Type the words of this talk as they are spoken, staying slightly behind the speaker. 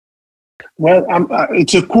Well,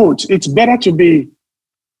 it's a quote. It's better to be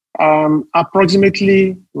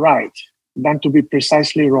approximately right than to be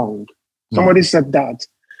precisely wrong. Somebody said that.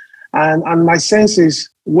 And my sense is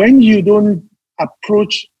when you don't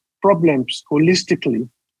approach problems holistically,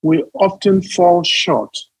 we often fall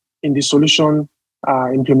short in the solution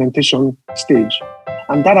implementation stage.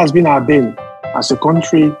 And that has been our bane as a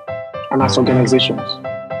country and as organizations.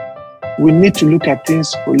 We need to look at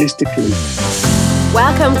things holistically.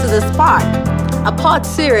 Welcome to The Spark, a pod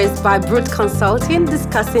series by Brute Consulting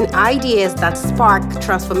discussing ideas that spark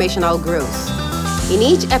transformational growth. In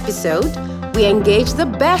each episode, we engage the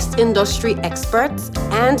best industry experts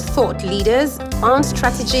and thought leaders on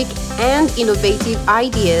strategic and innovative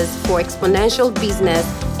ideas for exponential business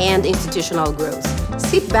and institutional growth.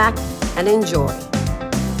 Sit back and enjoy.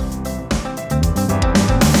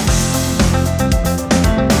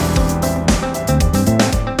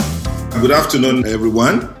 Good afternoon,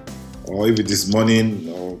 everyone, or if it is morning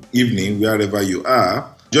or evening, wherever you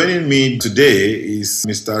are. Joining me today is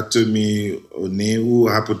Mr. Tomi Ooni, who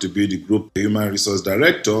happened to be the Group Human Resource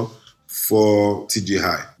Director for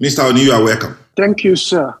TGI. Mr. Ooni, you are welcome. Thank you,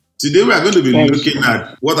 sir. Today we are going to be looking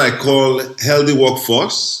at what I call healthy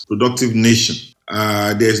workforce, productive nation.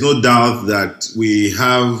 There is no doubt that we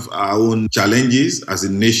have our own challenges as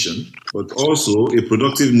a nation, but also a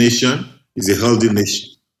productive nation is a healthy nation.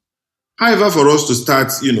 However, for us to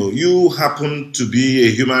start, you happen to be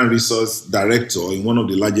a human resource director in one of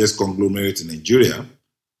the largest conglomerates in Nigeria.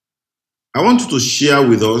 I want you to share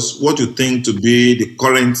with us what you think to be the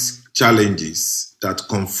current challenges that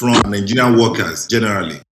confront Nigerian workers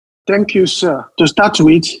generally. Thank you, sir. To start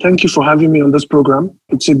with, thank you for having me on this program.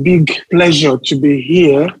 It's a big pleasure to be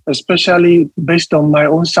here, especially based on my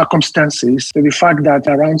own circumstances. The fact that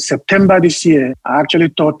around September this year, I actually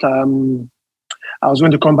thought I was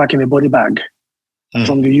going to come back in a body bag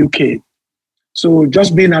from the UK. So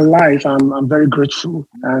just being alive, I'm very grateful.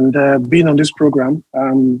 And being on this program,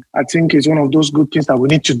 I think is one of those good things that we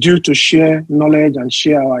need to do to share knowledge and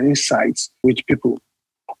share our insights with people.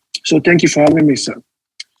 So thank you for having me, sir.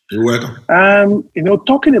 You're welcome.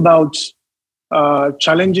 Talking about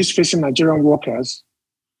challenges facing Nigerian workers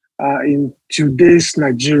in today's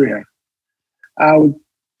Nigeria, I would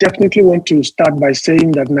definitely want to start by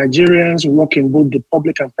saying that Nigerians work in both the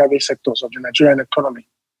public and private sectors of the Nigerian economy.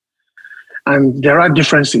 And there are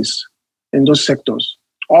differences in those sectors.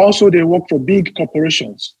 Also, they work for big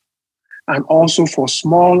corporations and also for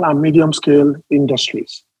small and medium-scale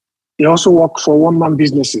industries. They also work for one-man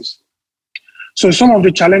businesses. So some of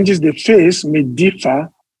the challenges they face may differ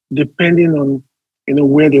depending on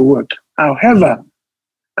where they work. However,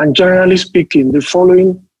 and generally speaking, the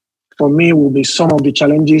following for me will be some of the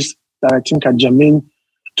challenges that I think are germane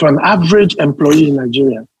to an average employee in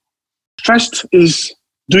Nigeria. First is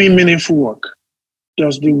doing meaningful work.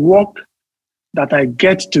 Does the work that I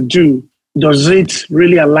get to do, does it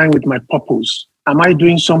really align with my purpose? Am I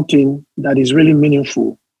doing something that is really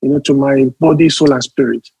meaningful, to my body, soul, and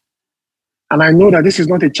spirit? And I know that this is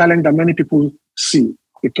not a challenge that many people see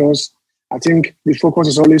because I think the focus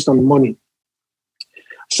is always on money.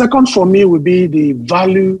 Second for me would be the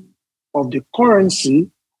value of the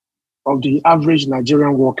currency of the average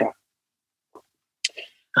Nigerian worker.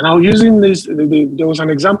 And I was using this, there was an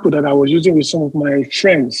example that I was using with some of my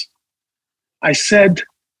friends. I said,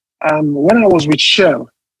 when I was with Shell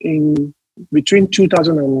in between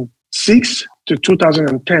 2006 to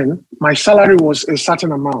 2010, my salary was a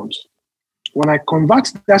certain amount. When I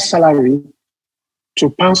convert that salary to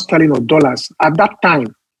pounds sterling or dollars, at that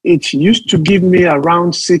time, it used to give me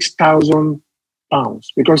around 6,000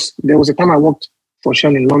 pounds because there was a time I worked for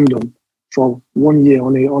Shell in London for 1 year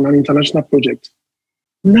on an international project.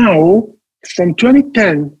 Now, from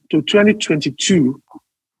 2010 to 2022,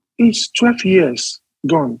 it's 12 years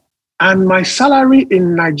gone. And my salary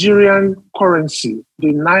in Nigerian currency, the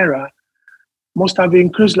Naira, must have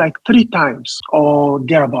increased like 3 times or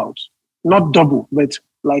thereabout. Not double, but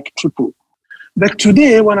like triple. But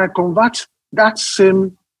today, when I convert that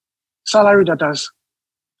same salary that has,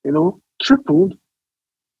 tripled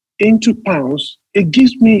into pounds, it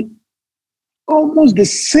gives me almost the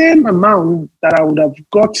same amount that I would have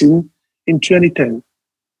gotten in 2010.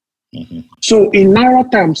 Mm-hmm. So in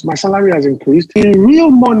Naira terms, my salary has increased. In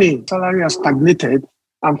real money, salary has stagnated.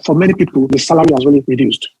 And for many people, the salary has really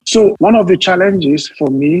reduced. So one of the challenges for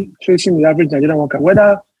me facing the average Nigerian worker,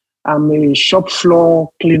 whether I'm a shop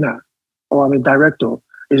floor cleaner or I'm a director,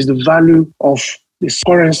 is the value of this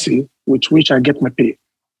currency with which I get my pay.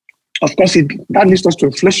 Of course, that leads us to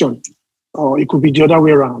inflation, or it could be the other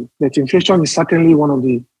way around. But inflation is certainly one of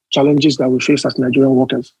the challenges that we face as Nigerian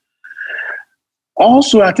workers.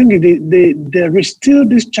 Also, I think there is still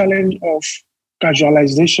this challenge of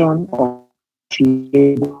casualization of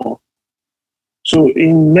labor. So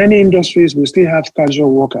in many industries, we still have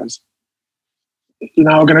casual workers. In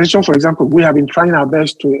our organization, for example, we have been trying our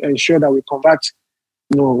best to ensure that we convert,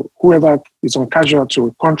 whoever is on casual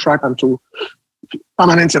to contract and to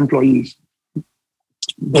permanent employees,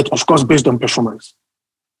 but of course, based on performance.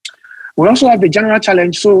 We also have the general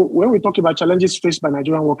challenge. So when we talk about challenges faced by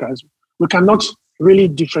Nigerian workers, we cannot really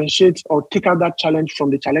differentiate or take out that challenge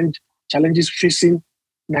from the challenges facing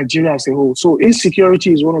Nigeria as a whole. So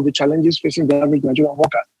insecurity is one of the challenges facing the average Nigerian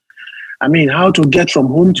worker. I mean, how to get from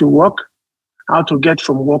home to work, how to get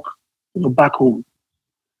from work back home.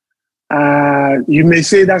 You may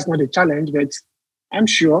say that's not a challenge, but I'm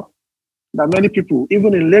sure that many people,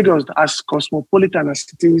 even in Lagos, as cosmopolitan as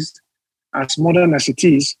it is, as modern as it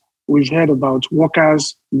is, we've heard about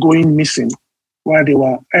workers going missing while they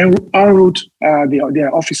were en route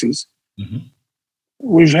their offices. Mm-hmm.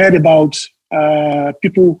 We've heard about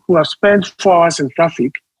people who have spent 4 hours in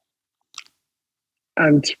traffic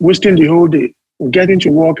and wasting the whole day, getting to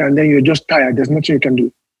work, and then you're just tired. There's nothing you can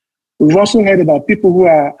do. We've also heard about people who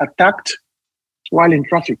are attacked while in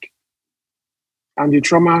traffic, and the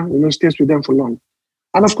trauma, stays with them for long.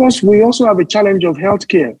 And of course, we also have a challenge of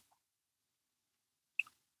healthcare.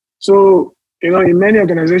 So, in many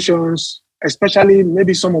organizations, especially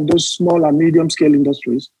maybe some of those small and medium-scale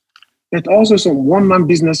industries, but also some one-man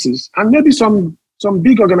businesses, and maybe some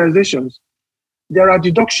big organizations, there are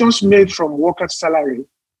deductions made from workers' salary,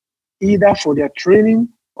 either for their training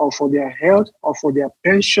or for their health or for their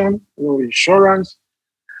pension, insurance.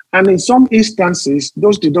 And in some instances,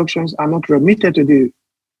 those deductions are not remitted to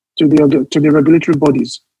the regulatory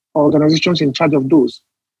bodies or organizations in charge of those.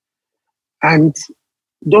 And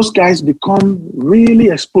those guys become really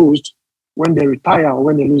exposed when they retire or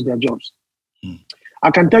when they lose their jobs.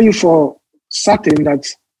 I can tell you for certain that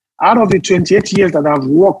out of the 28 years that I've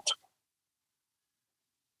worked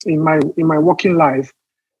in my working life,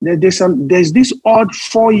 there's this odd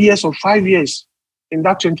 4 years or 5 years in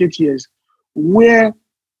that 28 years where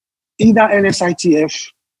either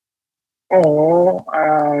NSITF or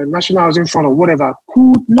National Housing Fund or whatever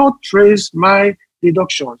could not trace my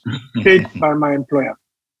deductions paid by my employer.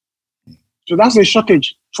 So that's a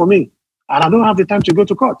shortage for me. And I don't have the time to go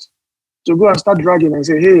to court, to go and start dragging and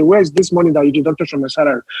say, hey, where's this money that you deducted from my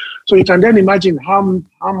salary? So you can then imagine how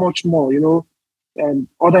much more,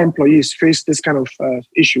 other employees face this kind of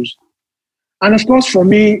issues. And of course, for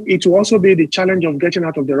me, it will also be the challenge of getting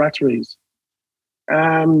out of the rat race.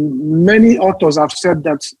 Many authors have said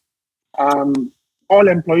that all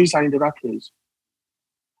employees are in the rat race,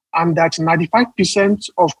 and that 95%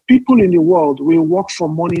 of people in the world will work for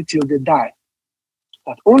money till they die.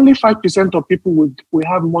 That only 5% of people will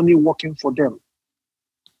have money working for them.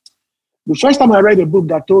 The first time I read a book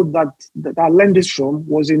that I learned this from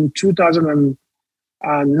was in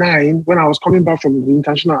 2009 when I was coming back from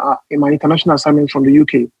my international assignment from the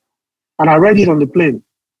UK, and I read it on the plane.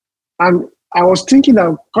 And I was thinking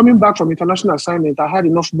that coming back from international assignment, I had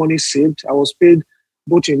enough money saved. I was paid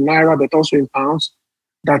both in Naira but also in pounds.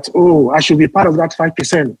 That, I should be part of that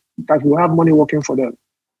 5% that will have money working for them.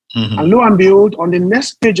 Mm-hmm. And lo and behold, on the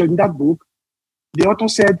next page in that book, the author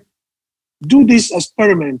said, do this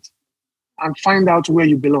experiment and find out where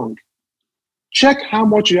you belong. Check how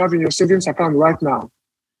much you have in your savings account right now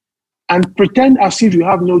and pretend as if you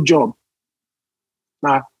have no job.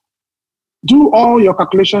 Now, do all your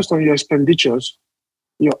calculations on your expenditures,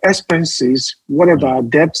 your expenses, whatever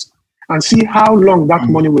debts, and see how long that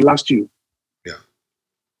money will last you. Yeah.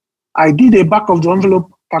 I did a back of the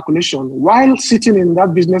envelope calculation while sitting in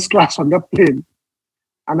that business class on that plane,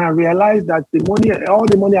 and I realized that all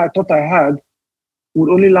the money I thought I had would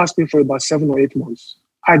only last me for about 7 or 8 months.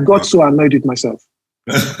 I got so annoyed with myself.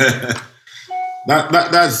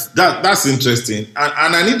 That's interesting,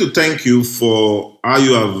 and I need to thank you for how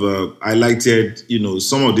you have highlighted,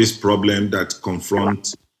 some of these problems that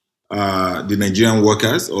confront the Nigerian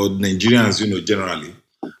workers or Nigerians, generally.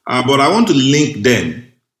 But I want to link them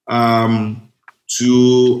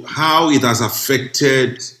to how it has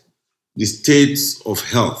affected the state of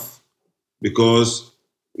health, because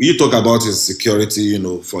you talk about insecurity,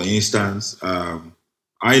 for instance.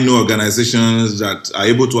 I know organizations that are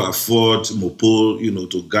able to afford Mopol,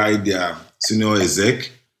 to guide their senior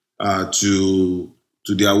exec to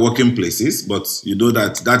their working places, but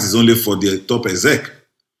that is only for the top exec.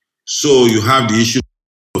 So you have the issue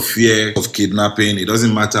of fear of kidnapping. It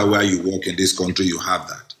doesn't matter where you work in this country, you have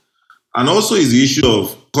that. And also is the issue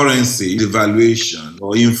of currency devaluation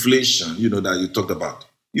or inflation, that you talked about.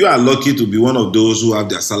 You are lucky to be one of those who have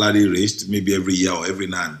their salary raised maybe every year or every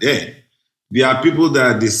now and then. There are people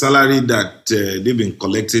that the salary that they've been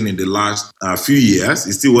collecting in the last few years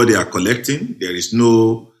is still what they are collecting. There is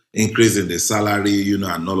no increase in the salary,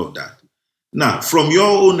 and all of that. Now, from your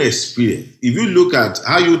own experience, if you look at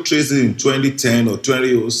how you traced it in 2010 or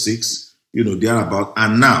 2006, thereabout,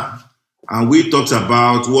 and now, and we talked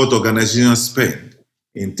about what organizations spend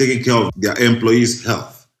in taking care of their employees'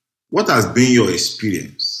 health, what has been your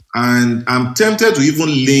experience? And I'm tempted to even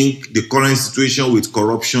link the current situation with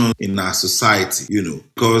corruption in our society,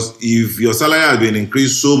 because if your salary has been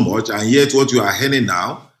increased so much and yet what you are earning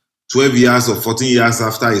now, 12 years or 14 years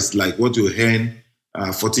after is like what you earned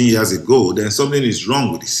 14 years ago, then something is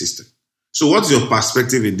wrong with the system. So what's your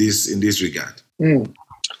perspective in this regard?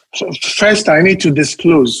 So first, I need to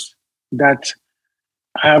disclose that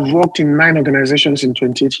I have worked in 9 organizations in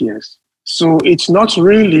 28 years. So it's not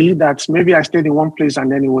really that maybe I stayed in one place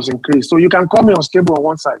and then it was increased. So you can call me unstable on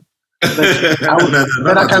one side.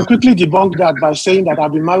 But I can quickly debunk that by saying that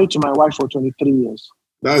I've been married to my wife for 23 years.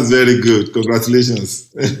 That's very good.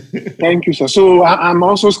 Congratulations. Thank you, sir. So I'm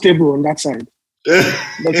also stable on that side.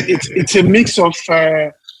 But it's a mix of,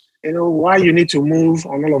 why you need to move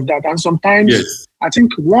and all of that. And sometimes, yes. I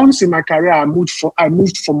think once in my career, I moved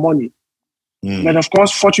for money. But of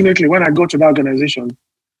course, fortunately, when I got to that organization,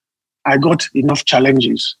 I got enough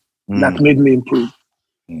challenges that made me improve.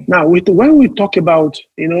 Now, when we talk about,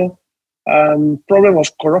 problem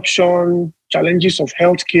of corruption, challenges of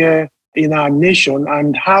healthcare in our nation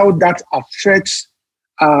and how that affects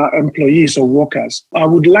our employees or workers, I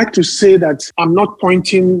would like to say that I'm not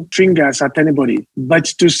pointing fingers at anybody, but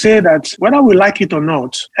to say that whether we like it or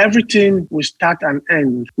not, everything will start and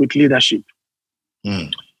end with leadership.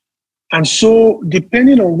 And so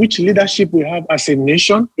depending on which leadership we have as a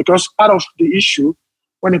nation, because part of the issue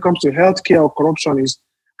when it comes to healthcare or corruption is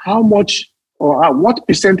how much or what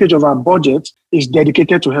percentage of our budget is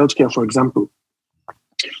dedicated to healthcare, for example,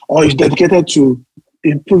 or is dedicated to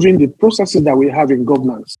improving the processes that we have in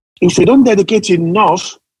governance. If we don't dedicate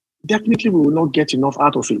enough, definitely we will not get enough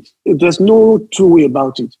out of it. There's no two way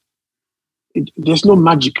about it. There's no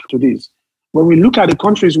magic to this. When we look at the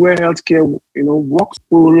countries where healthcare, works,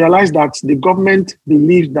 we will realize that the government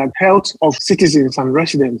believes that health of citizens and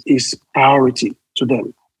residents is priority to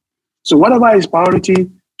them. So whatever is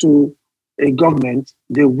priority to a government,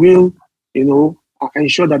 they will,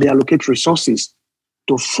 ensure that they allocate resources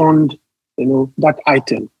to fund, that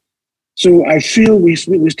item. So I feel we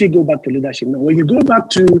still go back to leadership. Now, when you go back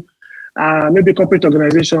to maybe corporate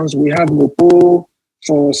organizations, we have MOPO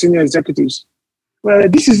for senior executives. Well,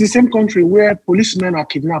 this is the same country where policemen are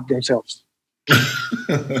kidnapped themselves.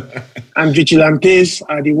 And vigilantes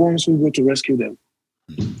are the ones who go to rescue them.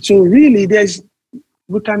 So really,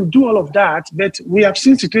 we can do all of that, but we have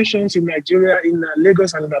seen situations in Nigeria, in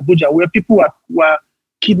Lagos and in Abuja, where people were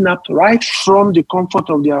kidnapped right from the comfort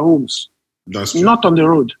of their homes. That's true. Not on the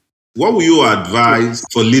road. What will you advise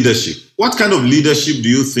for leadership? What kind of leadership do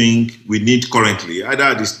you think we need currently, either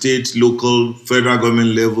at the state, local, federal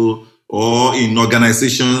government level, or in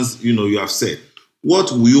organizations, you have said?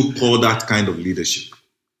 What will you call that kind of leadership?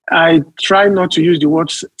 I try not to use the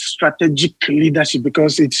word strategic leadership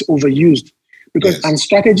because it's overused. And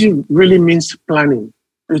strategy really means planning.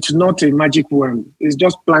 It's not a magic word. It's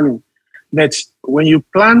just planning. But when you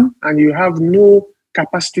plan and you have no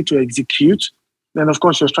capacity to execute, then of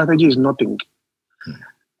course your strategy is nothing.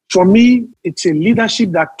 For me, it's a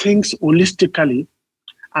leadership that thinks holistically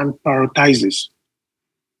and prioritizes.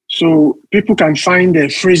 So people can find their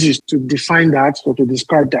phrases to define that or to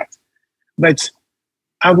describe that. But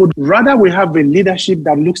I would rather we have a leadership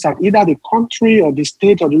that looks at either the country or the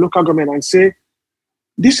state or the local government and say,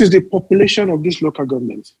 this is the population of this local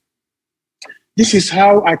government. This is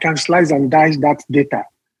how I can slice and dice that data.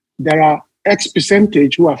 There are X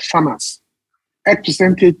percentage who are farmers, X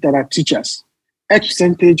percentage that are teachers, X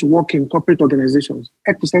percentage work in corporate organizations,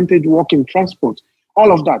 X percentage work in transport,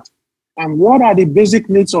 all of that. And what are the basic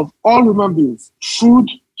needs of all human beings? Food,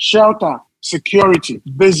 shelter, security,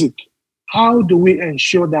 basic. How do we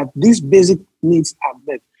ensure that these basic needs are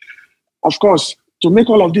met? Of course, to make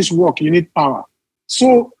all of this work, you need power.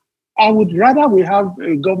 So I would rather we have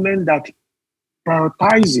a government that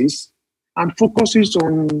prioritizes and focuses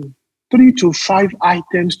on 3 to 5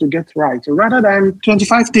 items to get right, rather than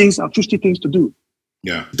 25 things and 50 things to do.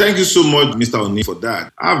 Yeah. Thank you so much, Mr. Ooni, for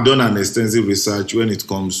that. I've done an extensive research when it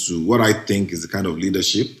comes to what I think is the kind of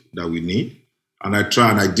leadership that we need. And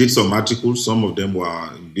I did some articles. Some of them were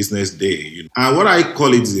Business Day. And what I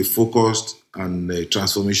call it is a focused and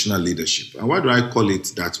transformational leadership. And why do I call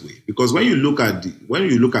it that way? Because when you look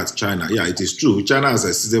at China, yeah, it is true. China has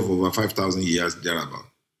existed for over 5,000 years thereabout.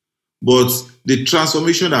 But the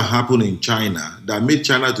transformation that happened in China that made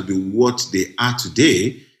China to be what they are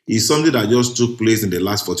today is something that just took place in the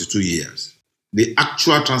last 42 years. The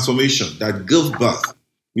actual transformation that gave birth,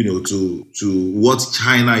 to what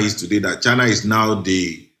China is today, that China is now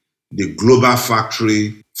the global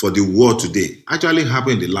factory for the world today, actually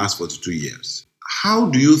happened in the last 42 years. How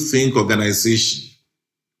do you think organization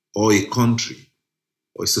or a country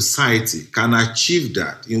or a society can achieve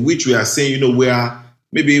that, in which we are saying,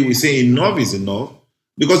 maybe we say enough is enough,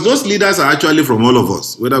 because those leaders are actually from all of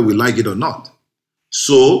us, whether we like it or not.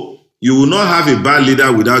 So you will not have a bad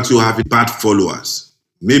leader without you having bad followers.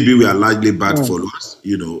 Maybe we are largely bad followers,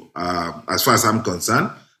 as far as I'm concerned.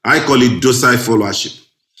 I call it docile followership.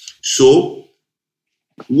 So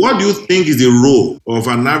what do you think is the role of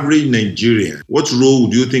an average Nigerian? What role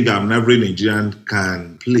do you think an average Nigerian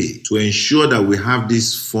can play to ensure that we have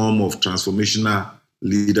this form of transformational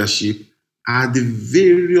leadership at the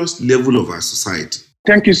various levels of our society?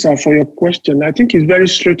 Thank you, sir, for your question. I think it's very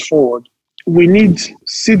straightforward. We need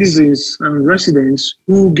citizens and residents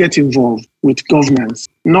who get involved with governance,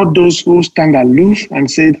 not those who stand aloof and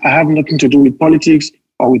say, I have nothing to do with politics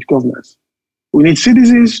or with governance. We need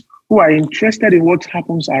citizens who are interested in what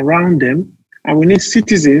happens around them, and we need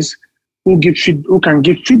citizens who can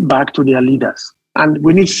give feedback to their leaders. And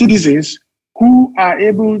we need citizens who are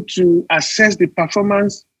able to assess the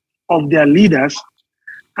performance of their leaders,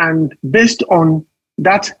 and based on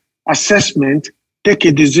that assessment, take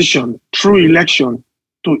a decision through election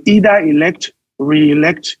to either elect,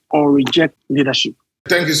 re-elect, or reject leadership.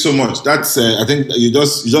 Thank you so much. That's I think you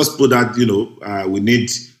just put that. We need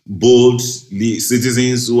bold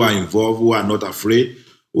citizens who are involved, who are not afraid,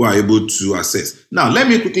 who are able to assess. Now, let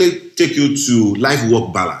me quickly take you to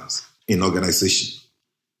life-work balance in organization,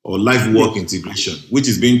 or life-work integration, which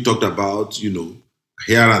is being talked about,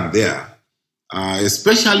 here and there,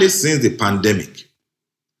 especially since the pandemic.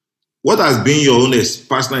 What has been your own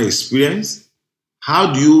personal experience?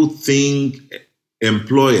 How do you think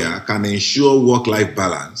employer can ensure work-life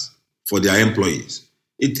balance for their employees?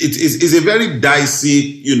 It's a very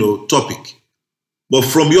dicey, topic. But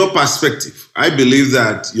from your perspective, I believe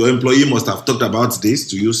that your employee must have talked about this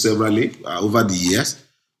to you severally over the years.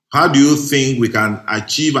 How do you think we can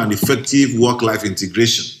achieve an effective work-life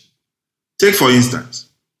integration? Take, for instance,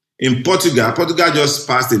 in Portugal just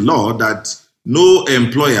passed a law that no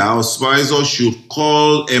employer or supervisor should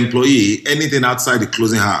call employee anything outside the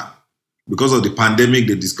closing hour. Because of the pandemic,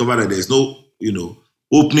 they discovered that there's no,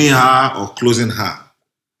 opening hour or closing hour.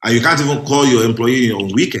 And you can't even call your employee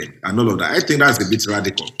on weekend and all of that. I think that's a bit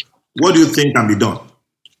radical. What do you think can be done?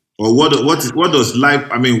 Or what does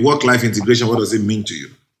work-life integration, what does it mean to you?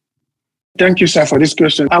 Thank you, sir, for this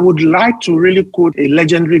question. I would like to really quote a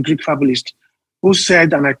legendary Greek fabulist who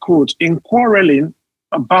said, and I quote, "In quarreling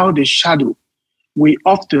about the shadow, we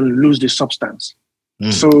often lose the substance."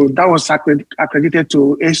 So that was accredited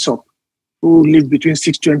to Aesop, who lived between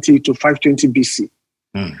 620 to 520 BC.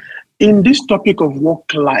 In this topic of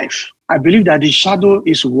work life, I believe that the shadow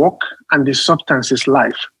is work and the substance is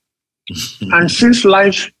life. And since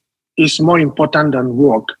life is more important than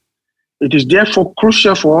work, it is therefore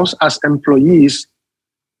crucial for us as employees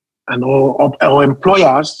and or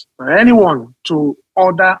employers or anyone to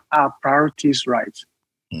order our priorities right.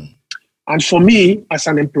 And for me, as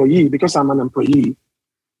an employee, because I'm an employee,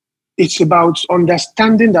 it's about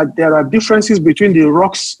understanding that there are differences between the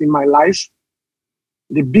rocks in my life,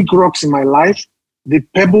 the big rocks in my life, the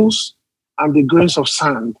pebbles, and the grains of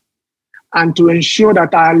sand, and to ensure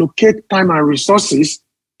that I allocate time and resources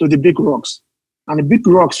to the big rocks. And the big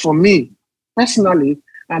rocks for me, personally,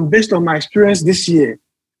 and based on my experience this year,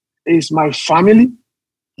 is my family,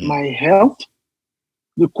 my health,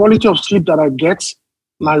 the quality of sleep that I get,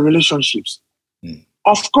 my relationships.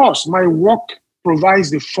 Of course, my work provides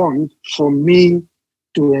the fund for me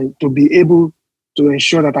to be able to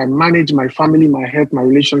ensure that I manage my family, my health, my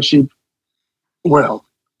relationship well.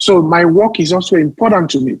 So my work is also important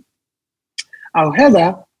to me.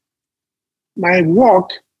 However, my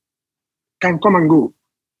work can come and go.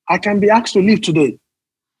 I can be asked to leave today.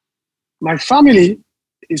 My family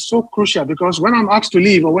is so crucial because when I'm asked to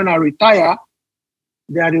leave or when I retire,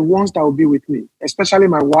 they are the ones that will be with me, especially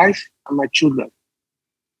my wife and my children.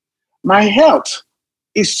 My health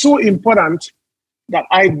is so important that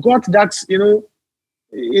I got that,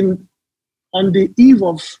 on the eve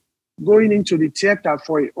of going into the theater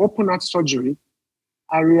for an open heart surgery,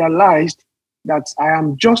 I realized that I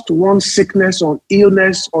am just one sickness or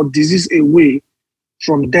illness or disease away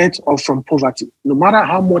from debt or from poverty, no matter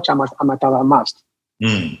how much I might have amassed.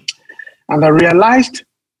 And I realized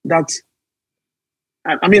that,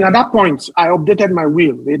 I mean, at that point, I updated my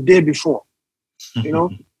will the day before,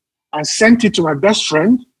 I sent it to my best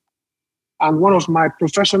friend and one of my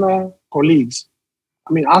professional colleagues,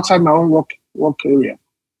 I mean, outside my own work area.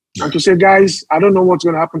 And to say, guys, I don't know what's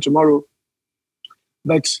going to happen tomorrow,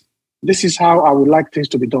 but this is how I would like things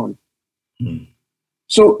to be done.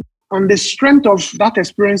 So on the strength of that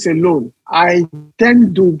experience alone, I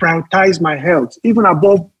tend to prioritize my health, even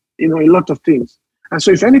above, a lot of things. And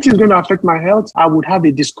so if anything is going to affect my health, I would have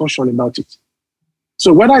a discussion about it.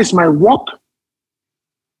 So whether it's my work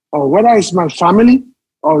or whether it's my family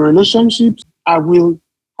or relationships, I will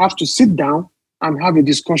have to sit down and have a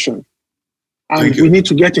discussion. And we need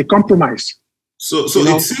to get a compromise. So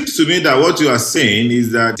it seems to me that what you are saying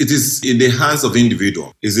is that it is in the hands of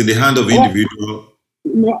individual. It's in the hand of individual.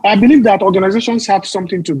 I believe that organizations have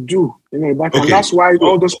something to do, and that's why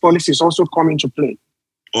all those policies also come into play.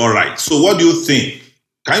 All right. So what do you think?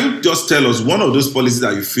 Can you just tell us one of those policies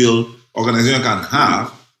that you feel organization can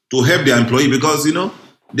have to help their employee? Because,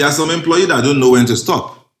 there are some employees that don't know when to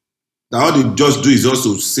stop. That all they just do is just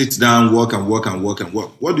to sit down, work and work and work and work.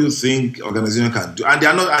 What do you think organization can do?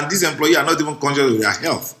 And these employees are not even conscious of their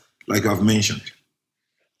health, like you have mentioned.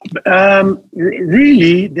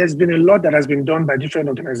 Really, there's been a lot that has been done by different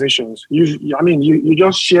organizations. You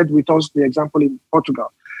just shared with us the example in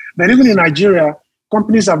Portugal. But even in Nigeria,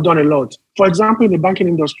 companies have done a lot. For example, in the banking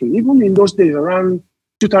industry, even in those days, around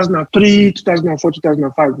 2003, 2004,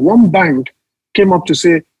 2005, one bank came up to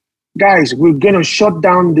say, guys, we're going to shut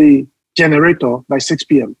down the generator by 6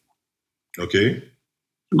 p.m. Okay.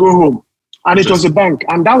 Go home. And it was a bank.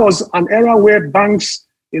 And that was an era where banks,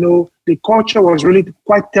 the culture was really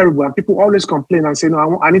quite terrible. And people always complain and say,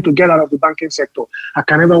 no, I need to get out of the banking sector. I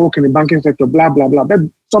can never work in the banking sector, blah, blah, blah. But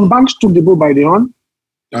some banks took the bull by the horn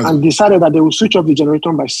and decided that they will switch off the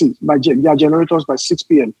generator their generators by 6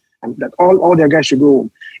 p.m. and that all their guys should go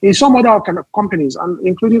home. In some other kind of companies, and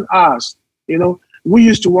including ours, we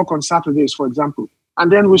used to work on Saturdays, for example,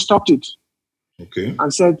 and then we stopped it. Okay.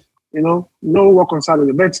 And said, no work on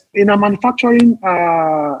Saturday. But in a manufacturing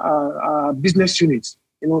business unit,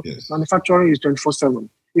 manufacturing is 24/7.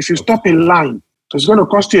 If you stop a line, it's going to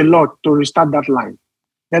cost you a lot to restart that line.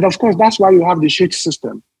 But of course, that's why you have the shift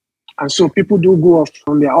system. And so people do go off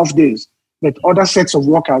on their off days, but other sets of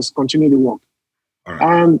workers continue to work. All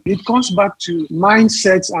right. And it comes back to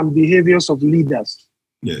mindsets and behaviors of leaders.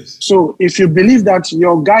 Yes. So if you believe that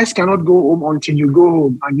your guys cannot go home until you go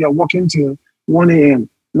home and you're working till 1 a.m.,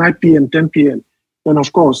 9 p.m., 10 p.m., then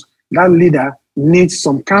of course, that leader needs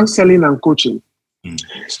some counseling and coaching.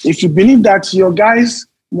 If you believe that your guys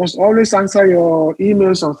must always answer your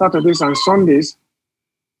emails on Saturdays and Sundays,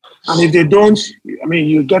 and if they don't,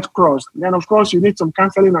 you get crossed, then of course you need some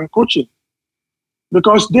counseling and coaching.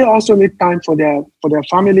 Because they also need time for their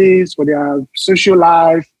families, for their social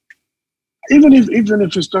life, even if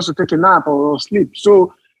it's just to take a nap or sleep.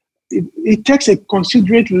 So it takes a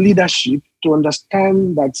considerate leadership to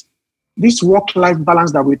understand that this work-life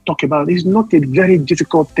balance that we talk about is not a very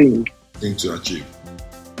difficult thing to achieve.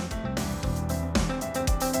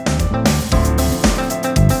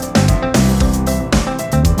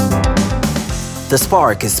 The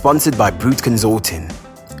Spark is sponsored by Brute Consulting.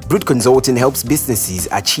 Brute Consulting helps businesses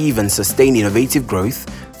achieve and sustain innovative growth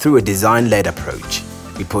through a design-led approach.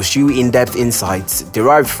 We pursue in-depth insights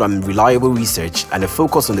derived from reliable research and a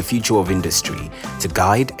focus on the future of industry to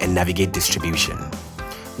guide and navigate distribution.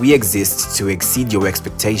 We exist to exceed your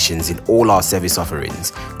expectations in all our service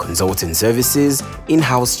offerings, consulting services,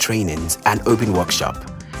 in-house trainings, and open workshop.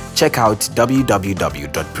 Check out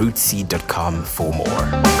www.brutec.com for more.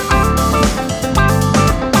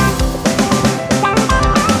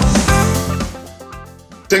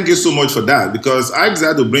 Thank you so much for that, because I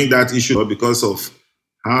decided to bring that issue up because of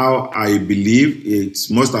how I believe it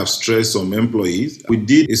must have stressed some employees. We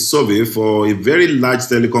did a survey for a very large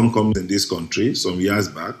telecom company in this country some years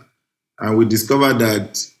back, and we discovered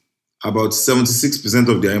that about 76%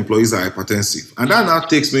 of their employees are hypertensive. And that now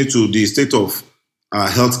takes me to the state of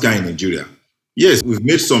healthcare in Nigeria. Yes, we've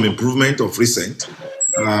made some improvement of recent,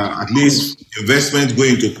 at least investment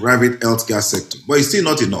going into private healthcare sector, but it's still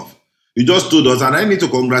not enough. You just told us, and I need to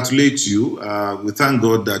congratulate you. We thank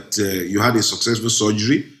God that you had a successful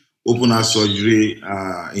surgery, open heart surgery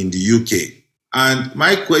in the UK. And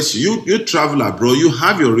my question, you travel abroad, you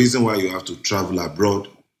have your reason why you have to travel abroad.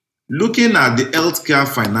 Looking at the healthcare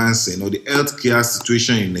financing or the healthcare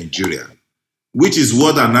situation in Nigeria, which is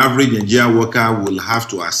what an average Nigerian worker will have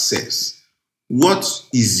to assess, what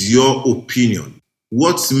is your opinion?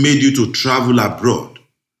 What's made you to travel abroad?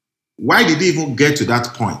 Why did it even get to that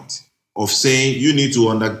point of saying you need to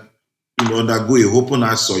undergo a open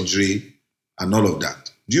heart surgery and all of that?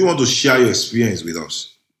 Do you want to share your experience with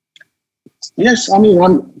us? Yes, I mean,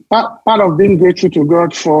 part of being grateful to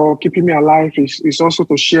God for keeping me alive is also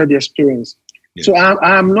to share the experience. Yeah. So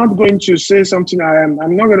I'm not going to say something. I'm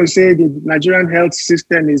not going to say the Nigerian health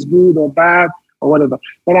system is good or bad or whatever,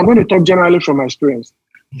 but I'm going to talk generally from my experience.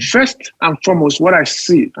 First and foremost, what I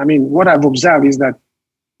see, what I've observed is that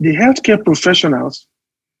the healthcare professionals,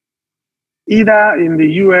 either in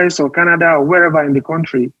the US or Canada or wherever in the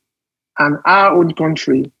country, and our own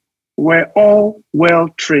country, were all well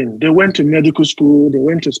trained. They went to medical school, they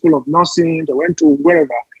went to school of nursing, they went to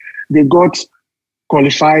wherever. They got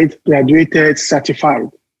qualified, graduated, certified,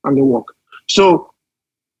 and they work. So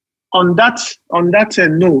on that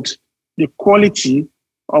note, the quality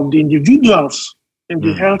of the individuals in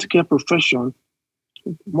the healthcare profession,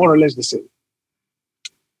 more or less the same.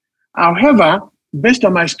 However, based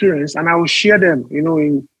on my experience, and I will share them,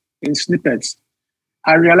 in snippets,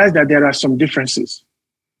 I realized that there are some differences.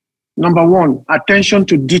 Number one, attention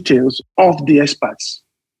to details of the experts,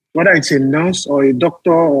 whether it's a nurse or a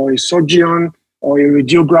doctor or a surgeon or a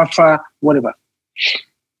radiographer, whatever.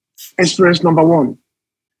 Experience number one,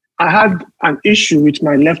 I had an issue with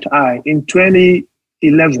my left eye in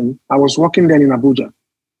 2011. I was working then in Abuja.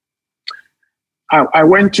 I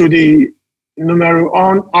went to the numero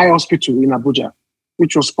one eye hospital in Abuja,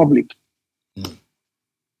 which was public.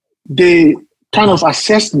 They kind of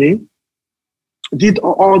assessed me, did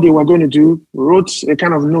all they were going to do, wrote a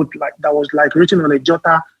kind of note that was written on a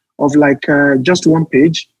jotter of just one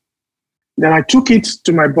page. Then I took it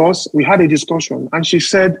to my boss. We had a discussion, and she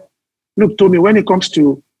said, "Look, Tomi, when it comes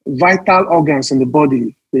to vital organs in the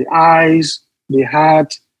body, the eyes, the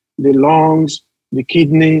heart, the lungs, the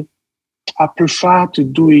kidney, I prefer to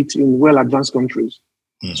do it in well-advanced countries.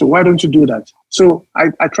 So why don't you do that?" So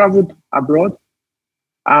I traveled abroad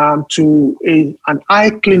to an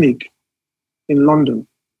eye clinic in London.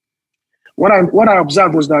 What I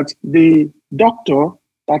observed was that the doctor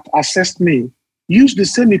that assessed me used the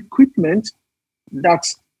same equipment that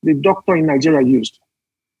the doctor in Nigeria used.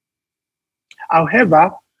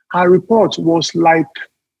 However, her report was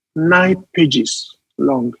 9 pages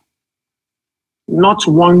long, not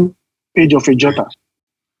one page of a jotter.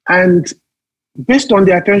 And based on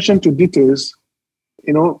the attention to details,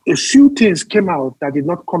 a few things came out that did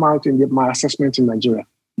not come out in my assessment in Nigeria.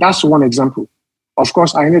 That's one example. Of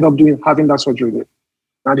course, I ended up having that surgery there.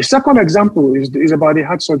 Now, the second example is about the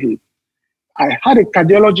heart surgery. I had a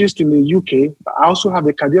cardiologist in the UK, but I also have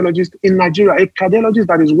a cardiologist in Nigeria, a cardiologist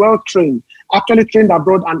that is well trained, actually trained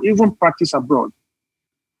abroad and even practiced abroad,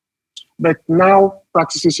 but now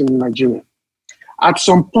practices in Nigeria. At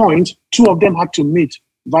some point, two of them had to meet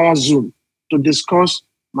via Zoom to discuss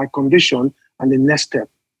my condition and the next step.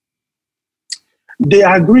 They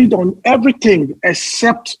agreed on everything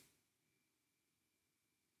except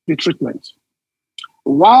the treatment.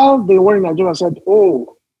 While they were in Nigeria, I said,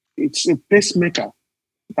 "Oh, it's a pacemaker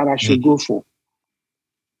that I should go for."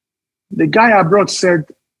 The guy abroad said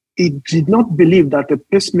he did not believe that the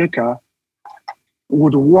pacemaker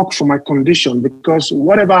would work for my condition because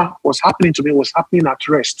whatever was happening to me was happening at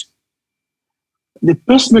rest. The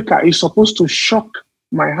pacemaker is supposed to shock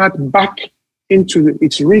my heart back into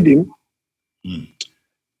its rhythm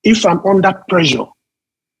if I'm under pressure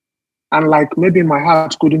and maybe my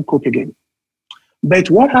heart couldn't cope again.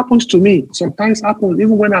 But what happens to me sometimes happens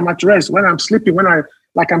even when I'm at rest, when I'm sleeping, when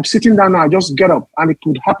I'm sitting down now, I just get up and it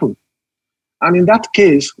could happen. And in that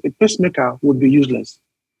case, a pacemaker would be useless.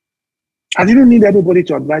 I didn't need anybody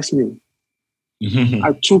to advise me.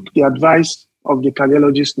 I took the advice of the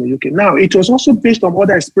cardiologist in the UK. Now, it was also based on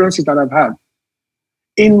other experiences that I've had.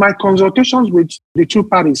 In my consultations with the two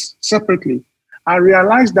parties separately, I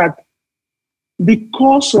realized that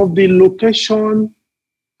because of the location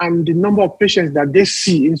and the number of patients that they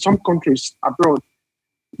see in some countries abroad,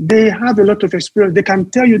 they have a lot of experience. They can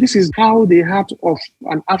tell you this is how the heart of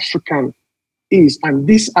an African is, and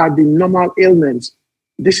these are the normal ailments.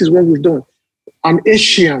 This is what we've done. An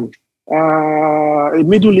Asian, a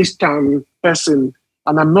Middle Eastern person,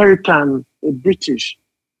 an American, a British.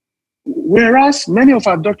 Whereas many of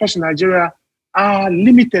our doctors in Nigeria are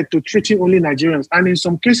limited to treating only Nigerians. And in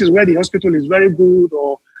some cases where the hospital is very good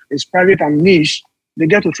or is private and niche, they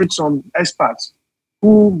get to treat some experts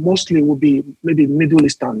who mostly will be maybe Middle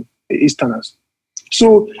Easterners.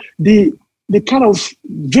 So the kind of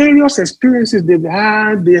various experiences they've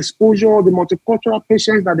had, the exposure, the multicultural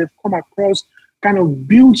patients that they've come across kind of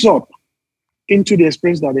builds up into the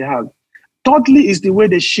experience that they have. Thirdly is the way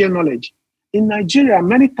they share knowledge. In Nigeria,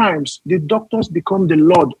 many times the doctors become the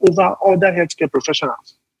lord over other healthcare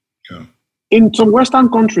professionals. Yeah. In some Western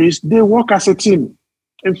countries, they work as a team.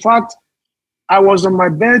 In fact, I was on my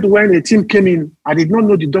bed when a team came in. I did not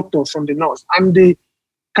know the doctor from the nurse. And the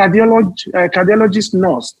cardiologist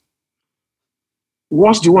nurse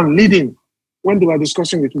was the one leading when they were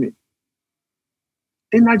discussing with me.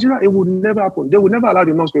 In Nigeria, it would never happen. They would never allow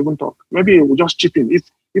the nurse to even talk. Maybe it would just chip in if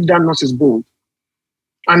that nurse is bold.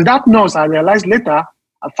 And that nurse, I realized later,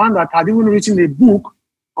 I found that had even written a book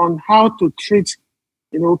on how to treat,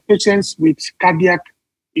 patients with cardiac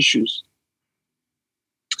issues.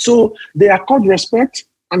 So they accord respect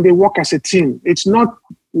and they work as a team. It's not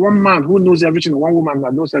one man who knows everything, or one woman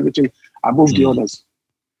that knows everything above the others.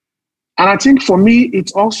 And I think for me,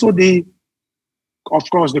 it's also of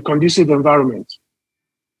course, the conducive environment.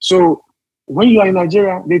 So when you are in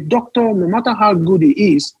Nigeria, the doctor, no matter how good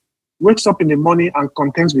he is, wakes up in the morning and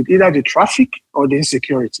contends with either the traffic or the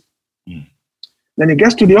insecurity. Then he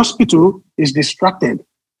gets to the hospital, is distracted,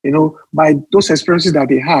 by those experiences that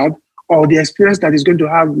he had, or the experience that he's going to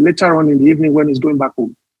have later on in the evening when he's going back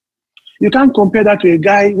home. You can't compare that to a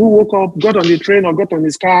guy who woke up, got on the train or got on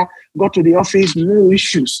his car, got to the office, no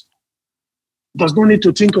issues. Does not need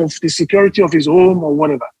to think of the security of his home or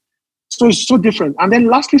whatever. So it's so different. And then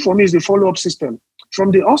lastly for me is the follow-up system.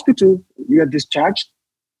 From the hospital, you are discharged,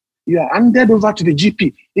 you are handed over to the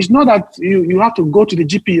GP. It's not that you have to go to the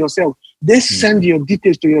GP yourself. They send your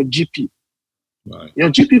details to your GP. Right. Your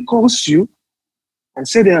GP calls you and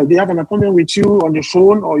say they have an appointment with you on the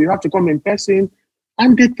phone, or you have to come in person,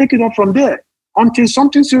 and they take it up from there. Until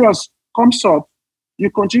something serious comes up, you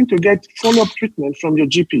continue to get follow-up treatment from your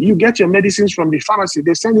GP. You get your medicines from the pharmacy.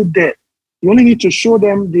 They send it there. You only need to show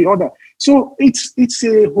them the order. So it's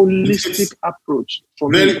a holistic approach for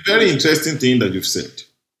me. Very interesting thing that you've said.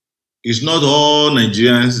 It's not all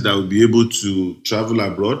Nigerians that will be able to travel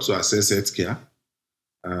abroad to access healthcare.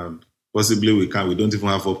 Possibly we don't even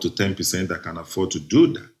have up to 10% that can afford to do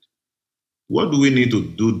that. What do we need to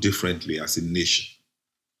do differently as a nation?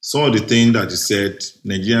 Some of the things that you said,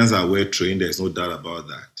 Nigerians are well trained, there's no doubt about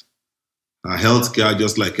that. Healthcare,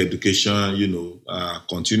 just like education,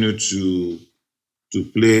 continue to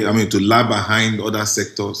lag behind other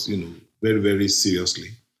sectors, very, very seriously.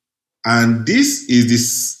 And this is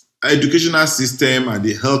this educational system and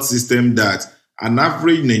the health system that an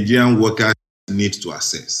average Nigerian worker needs to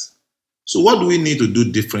access. So what do we need to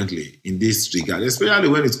do differently in this regard, especially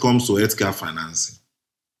when it comes to healthcare financing?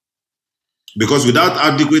 Because without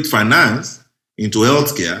adequate finance into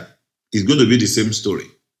healthcare, it's going to be the same story.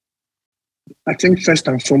 I think first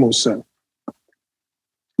and foremost, sir,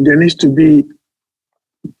 there needs to be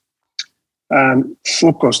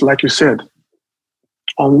focus, like you said,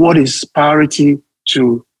 on what is priority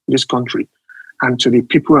to this country and to the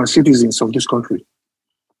people and citizens of this country.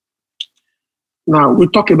 Now, we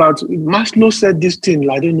talk about, Maslow said this thing,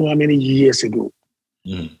 I don't know how many years ago.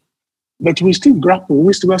 But we still grapple,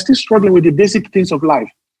 we're still struggling with the basic things of life.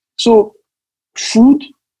 So, food,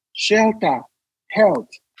 shelter, health,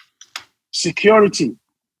 security.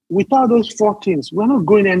 Without those four things, we're not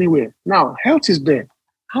going anywhere. Now, health is there.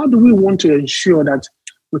 How do we want to ensure that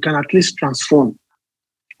we can at least transform?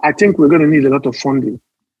 I think we're going to need a lot of funding.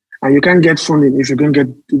 And you can't get funding if you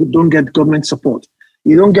don't get government support.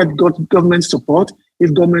 You don't get government support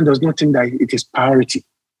if government does not think that it is priority.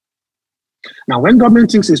 Now, when government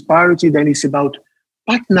thinks it's priority, then it's about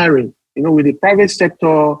partnering, with the private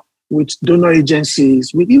sector, with donor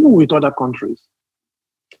agencies, even with other countries.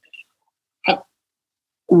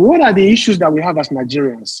 What are the issues that we have as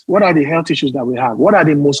Nigerians? What are the health issues that we have? What are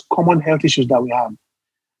the most common health issues that we have?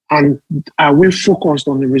 And are we focused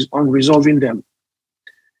on resolving them?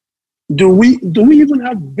 Do we even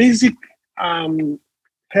have basic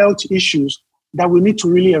health issues that we need to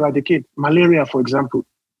really eradicate? Malaria, for example.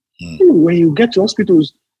 When you get to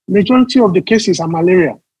hospitals, majority of the cases are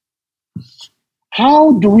malaria.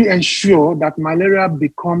 How do we ensure that malaria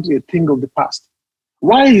becomes a thing of the past?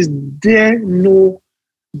 Why is there no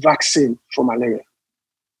vaccine for malaria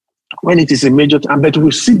when it is a major but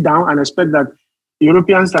we sit down and expect that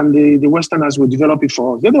Europeans and the Westerners will develop it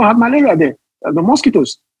for us? They don't have malaria there. The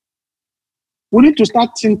mosquitoes. We need to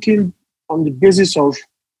start thinking on the basis of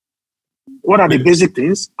what are the basic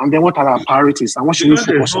things, and then what are our priorities, and what should we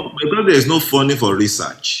focus on? Because there is no funding for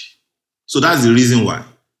research. So that's the reason why.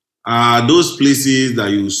 Those places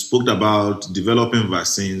that you spoke about developing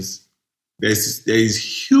vaccines, there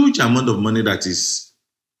is huge amount of money that is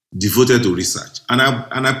devoted to research. And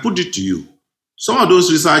I put it to you, some of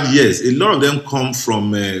those research, yes, a lot of them come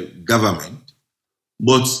from government,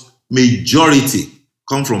 but majority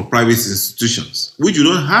come from private institutions, which you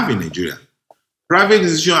don't have in Nigeria. Private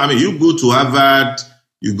institution, I mean, you go to Harvard,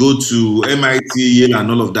 you go to MIT, Yale,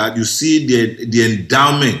 and all of that, you see the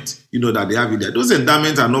endowment, that they have in there. Those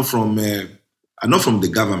endowments are not from the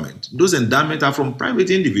government. Those endowments are from private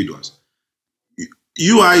individuals.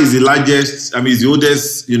 UI is is the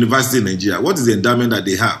oldest university in Nigeria. What is the endowment that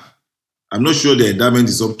they have? I'm not sure the endowment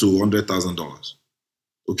is up to $100,000.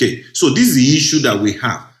 Okay, so this is the issue that we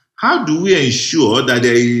have. How do we ensure that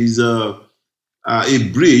there is a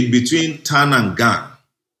bridge between TAN and GAN?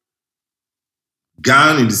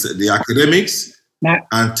 GAN is the academics,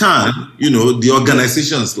 and TAN, the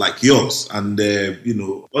organizations like yours and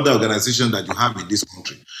other organizations that you have in this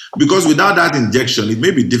country. Because without that injection, it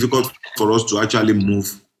may be difficult for us to actually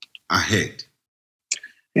move ahead.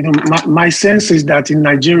 My sense is that in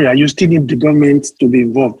Nigeria, you still need the government to be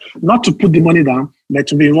involved, not to put the money down, but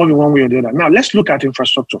to be involved in one way or the other. Now, let's look at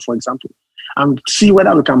infrastructure, for example, and see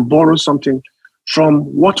whether we can borrow something from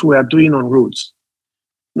what we are doing on roads.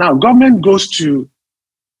 Now, government goes to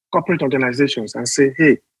corporate organizations and say,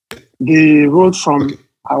 hey, the road from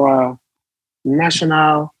our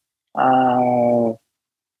national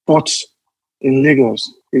ports in Lagos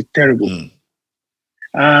is terrible.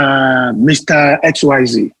 Mr.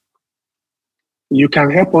 XYZ, you can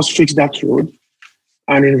help us fix that road,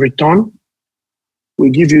 and in return, we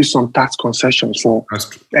give you some tax concessions for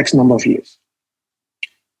X number of years.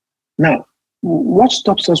 Now, what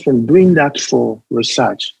stops us from doing that for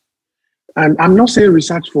research? And I'm not saying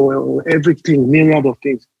research for everything, myriad of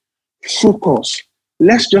things. Focus.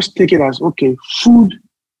 Let's just take it as, food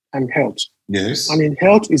and health. Yes. And in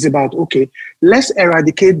health is about, let's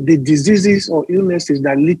eradicate the diseases or illnesses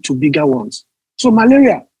that lead to bigger ones. So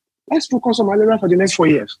malaria, let's focus on malaria for the next 4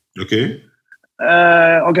 years. Okay.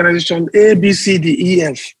 Organization A, B, C, D, E,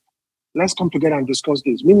 F. Let's come together and discuss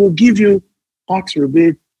this. We will give you tax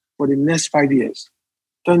rebate for the next 5 years,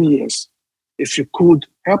 10 years. If you could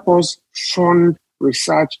help us fund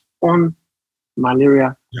research on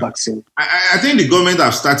malaria vaccine. I think the government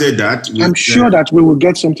have started that. I'm sure that we will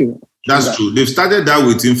get something. That's true. They've started that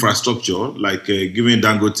with infrastructure, like giving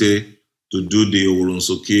Dangote to do the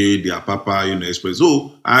Oronsoke, the Apapa, Express.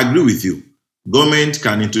 So I agree with you. Government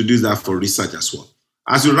can introduce that for research as well.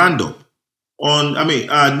 As we round up, on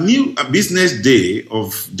a new business day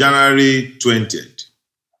of January 20th,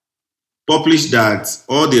 published that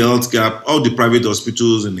all the private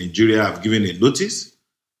hospitals in Nigeria have given a notice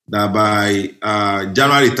that by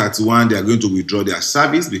January 31, they are going to withdraw their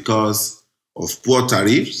service because of poor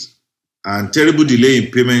tariffs and terrible delay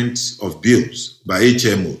in payment of bills by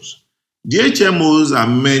HMOs. The HMOs are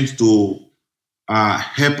meant to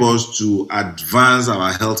help us to advance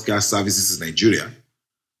our healthcare services in Nigeria.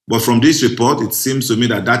 But from this report, it seems to me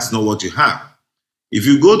that that's not what you have. If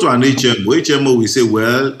you go to an HMO will say,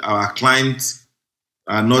 well, our clients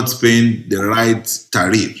are not paying the right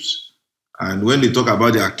tariffs. And when they talk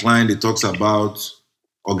about their client, they talk about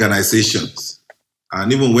organizations.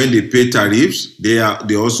 And even when they pay tariffs, they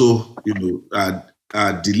also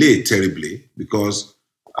delay terribly because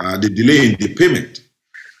the delay in the payment.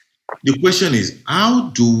 The question is,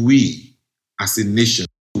 how do we as a nation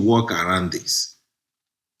work around this?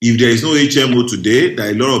 If there is no HMO today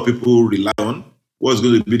that a lot of people rely on, what's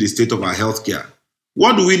going to be the state of our healthcare?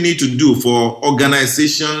 What do we need to do for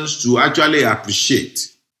organizations to actually appreciate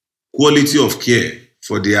quality of care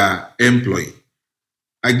for their employee?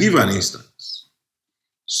 I give an instance.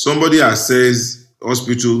 Somebody says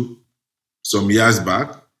hospital some years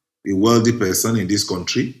back, a wealthy person in this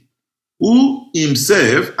country, who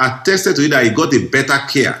himself attested to it that he got a better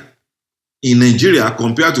care in Nigeria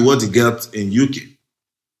compared to what he got in UK.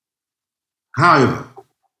 However,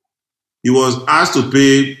 he was asked to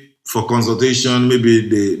pay for consultation.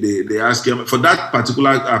 Maybe they asked him for that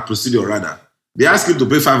particular procedure. Rather, they asked him to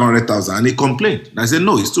pay 500,000, and he complained. And I said,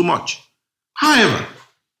 "No, it's too much." However,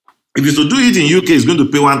 if he's to do it in UK, he's going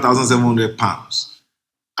to pay £1,700.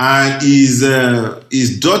 And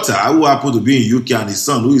his daughter, who happened to be in UK, and his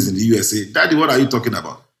son, who is in the USA, Daddy, what are you talking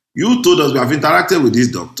about? You told us we have interacted with this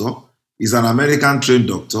doctor. He's an American-trained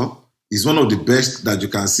doctor. He's one of the best that you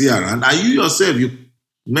can see around. And you yourself, you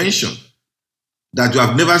mentioned that you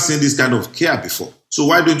have never seen this kind of care before. So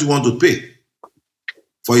why don't you want to pay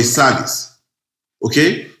for his service?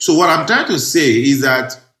 Okay? So what I'm trying to say is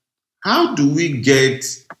that how do we get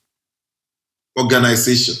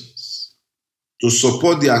organizations to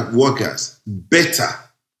support their workers better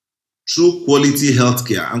through quality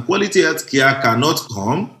healthcare? And quality healthcare cannot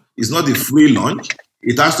come, it's not a free lunch,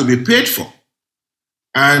 it has to be paid for.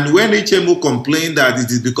 And when HMO complain that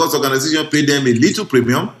it is because organization pay them a little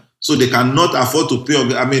premium, so they cannot afford to pay,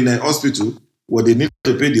 a hospital, what they need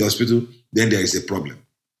to pay the hospital, then there is a problem.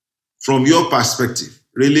 from your perspective,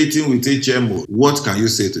 relating with HMO, what can you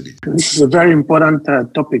say to this? This is a very important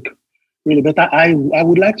topic, really. But I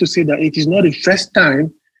would like to say that it is not the first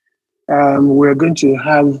time we're going to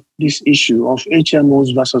have this issue of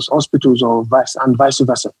HMOs versus hospitals or vice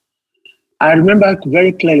versa. I remember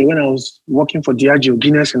very clearly when I was working for Diageo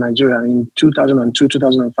Guinness in Nigeria in 2002,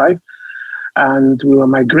 2005, and we were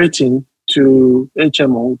migrating to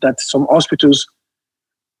HMO, that some hospitals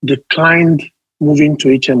declined moving to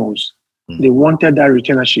HMOs. They wanted that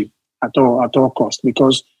retainership at all costs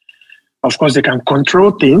because, of course, they can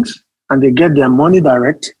control things and they get their money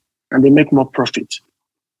direct and they make more profit.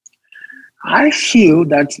 I feel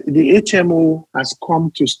that the HMO has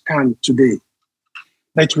come to stand today,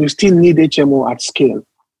 but we still need HMO at scale.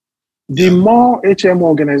 The more HMO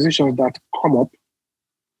organizations that come up,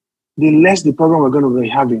 the less the problem we're going to be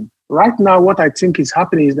having. Right now, what I think is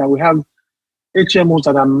happening is that we have HMOs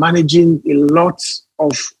that are managing a lot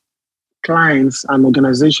of clients and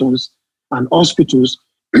organizations and hospitals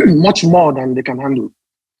much more than they can handle.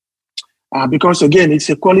 Because again, it's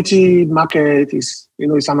a quality market.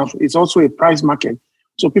 It's also a price market.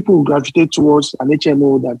 So people will gravitate towards an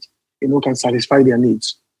HMO that can satisfy their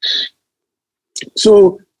needs.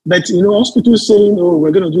 So, but hospitals saying, "Oh,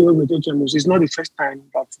 we're going to do it with HMOs," it's not the first time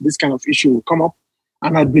that this kind of issue will come up,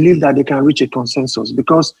 and I believe that they can reach a consensus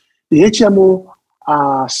because the HMO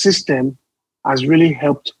system has really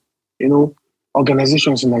helped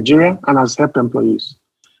organizations in Nigeria and has helped employees.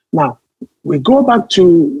 Now, we go back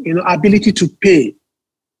to, ability to pay,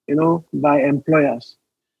 by employers.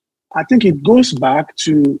 I think it goes back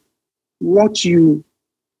to what you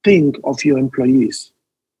think of your employees.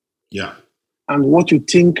 Yeah. And what you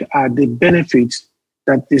think are the benefits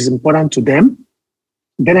that is important to them,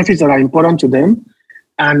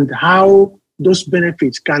 and how those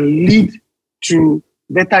benefits can lead to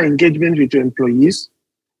better engagement with your employees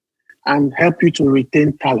and help you to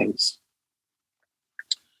retain talents.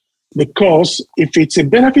 Because if it's a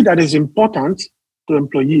benefit that is important to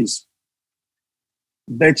employees,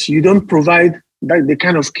 but you don't provide the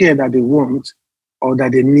kind of care that they want or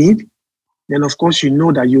that they need, then of course you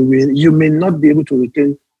know that you may not be able to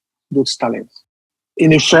retain those talents.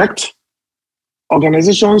 In effect,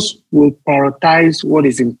 organizations will prioritize what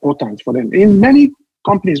is important for them. In many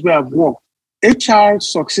companies where I've worked, HR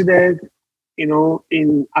succeeded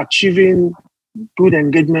in achieving good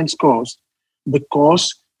engagement scores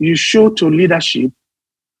because you show to leadership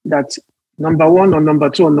that number one or number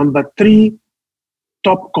two or number three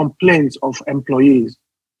top complaints of employees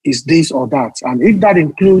is this or that. And if that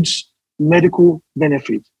includes medical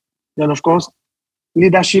benefit, then of course,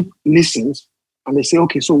 leadership listens and they say,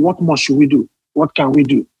 okay, so what more should we do? What can we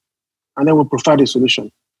do? And then we'll provide a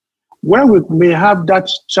solution. Where we may have that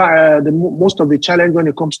most of the challenge when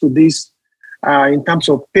it comes to this, in terms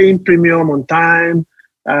of paying premium on time,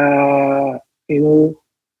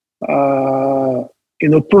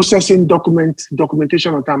 processing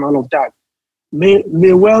documentation on time, all of that may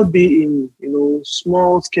well be in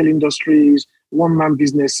small scale industries, one-man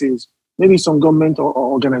businesses, maybe some government or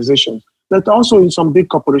organizations, but also in some big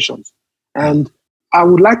corporations. And I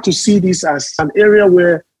would like to see this as an area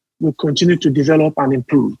where we continue to develop and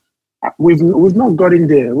improve. We've not gotten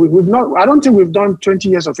there. We've not. I don't think we've done 20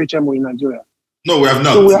 years of HMO in Nigeria. No, we have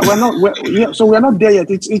not. So we're not there yet.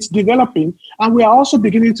 It's developing, and we are also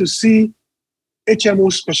beginning to see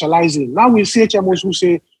HMOs specializing. Now we see HMOs who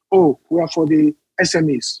say, "Oh, we are for the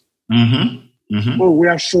SMEs. Mm-hmm. Mm-hmm. Oh, we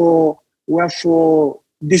are for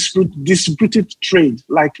distributed trade,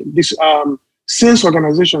 like this sales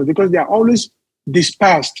organizations, because they are always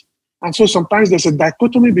dispersed, and so sometimes there's a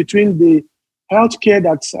dichotomy between the healthcare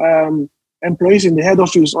that employees in the head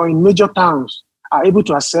office or in major towns are able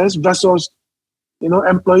to access versus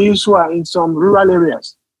employees who are in some rural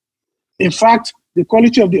areas. In fact, the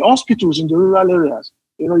quality of the hospitals in the rural areas,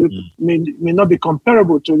 may not be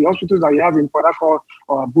comparable to the hospitals that you have in Port Harcourt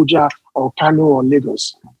or Abuja or Kano or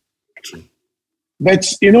Lagos. But,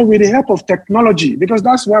 with the help of technology, because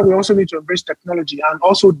that's why we also need to embrace technology and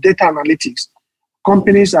also data analytics,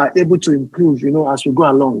 companies are able to improve, as we go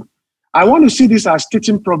along. I want to see this as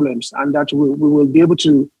teaching problems and that we will be able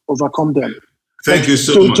to overcome them. Thank you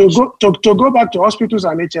so much. To go back to hospitals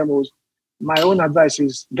and HMOs, my own advice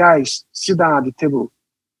is, guys, sit down at the table,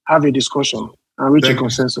 have a discussion, and reach a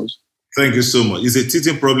consensus. Thank you so much. It's a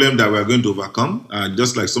teaching problem that we're going to overcome,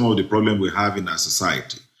 just like some of the problems we have in our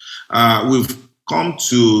society. We've come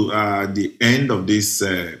to the end of this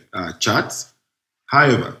chat.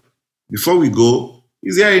 However, before we go,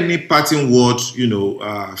 is there any parting word,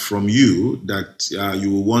 from you that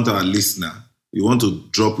you want to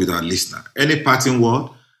drop with our listener? Any parting word?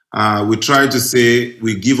 We try to say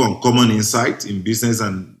we give uncommon insight in business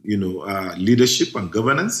and leadership and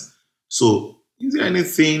governance. So, is there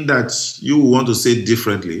anything that you want to say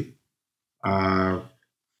differently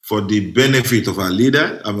for the benefit of our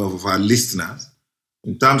leader and of our listeners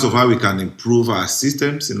in terms of how we can improve our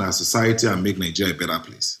systems in our society and make Nigeria a better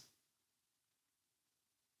place?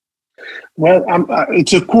 Well,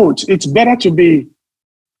 it's a quote. It's better to be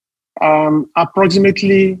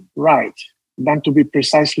approximately right than to be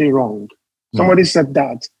precisely wrong. Somebody said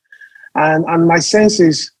that. And my sense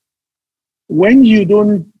is, when you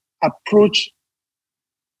don't approach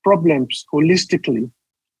problems holistically,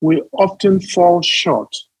 we often fall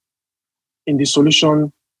short in the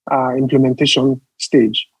solution implementation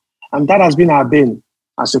stage. And that has been our bane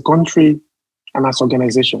as a country and as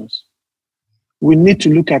organizations. We need to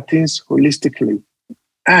look at things holistically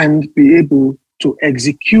and be able to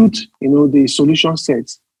execute, the solution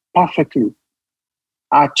sets perfectly.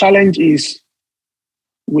 Our challenge is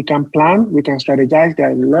we can plan, we can strategize. There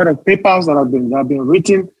are a lot of papers that have been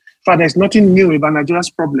written. In fact, there's nothing new about Nigeria's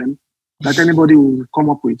problem that anybody will come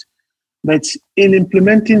up with. But in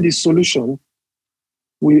implementing this solution,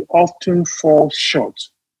 we often fall short.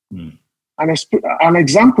 An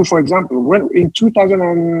example, for example, when in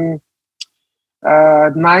 2009,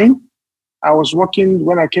 when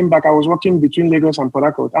I came back, I was working between Lagos and Port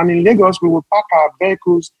Harcourt. And in Lagos, we would park our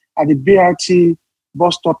vehicles at the BRT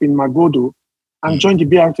bus stop in Magodo and join the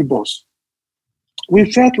BRT bus.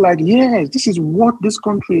 We felt like, yes, this is what this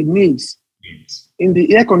country needs. In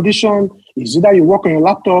the air condition, it's either you work on your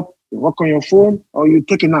laptop, you work on your phone, or you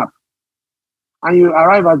take a nap. And you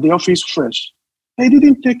arrive at the office fresh. It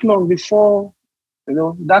didn't take long before,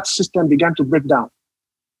 that system began to break down.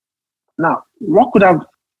 Now, what could have,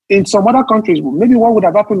 in some other countries, maybe what would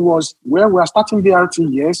have happened was, we are starting BRT,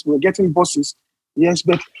 yes, we're getting buses, yes,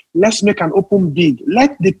 but let's make an open bid.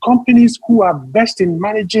 Let the companies who are best in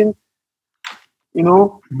managing,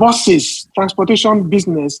 buses, transportation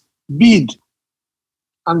business, bid.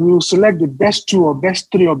 And we will select the best 2 or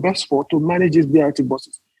best 3 or best 4 to manage these BRT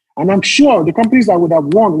buses. And I'm sure the companies that would have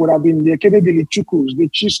won would have been the Ekedebili Chukwus, the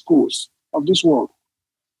Chiscos of this world.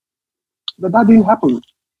 But that didn't happen.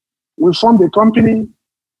 We formed a company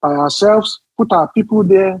by ourselves, put our people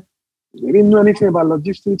there. They didn't know anything about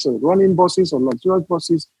logistics or running buses or luxurious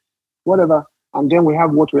buses, whatever. And then we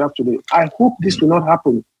have what we have today. I hope this will not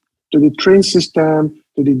happen to the train system,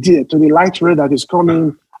 to the light rail that is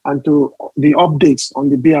coming, and to the updates on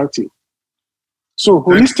the BRT. So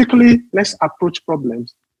holistically, let's approach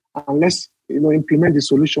problems and let's implement the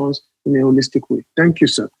solutions in a holistic way. Thank you,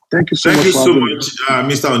 sir. Thank you so much. Thank you so much,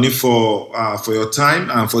 Mr. Ooni, for your time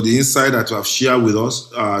and for the insight that you have shared with us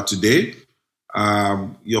today.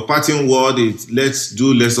 Your parting word is, let's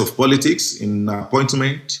do less of politics in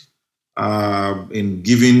appointment, in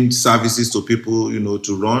giving services to people,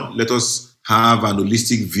 to run. Let us have an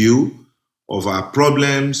holistic view of our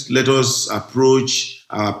problems. Let us approach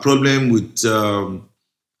our problem with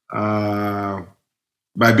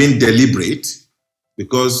by being deliberate,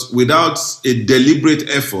 because without a deliberate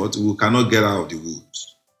effort, we cannot get out of the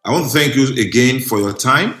woods. I want to thank you again for your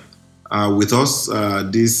time with us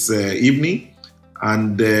this evening.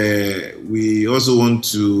 And we also want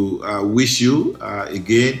to wish you,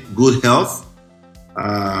 again, good health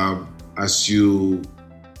as you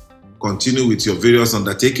continue with your various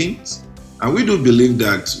undertakings. And we do believe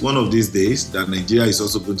that one of these days that Nigeria is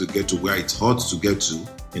also going to get to where it ought to get to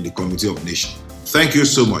in the Community of Nations. Thank you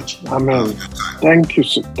so much. Amen. Thank you,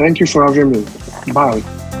 sir. Thank you for having me. Bye.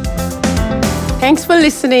 Thanks for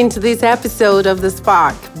listening to this episode of The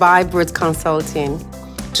Spark by Brute Consulting.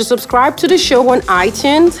 To subscribe to the show on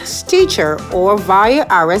iTunes, Stitcher, or via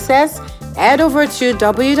RSS, head over to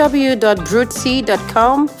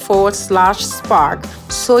www.brutec.com/spark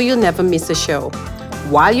so you'll never miss a show.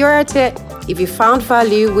 While you're at it, if you found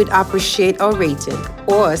value, we'd appreciate our rating,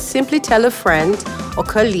 or simply tell a friend or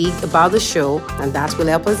colleague about the show, and that will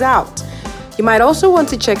help us out. You might also want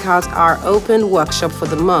to check out our open workshop for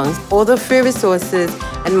the month or the free resources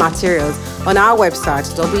and materials on our website,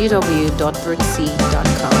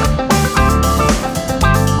 www.brutec.com.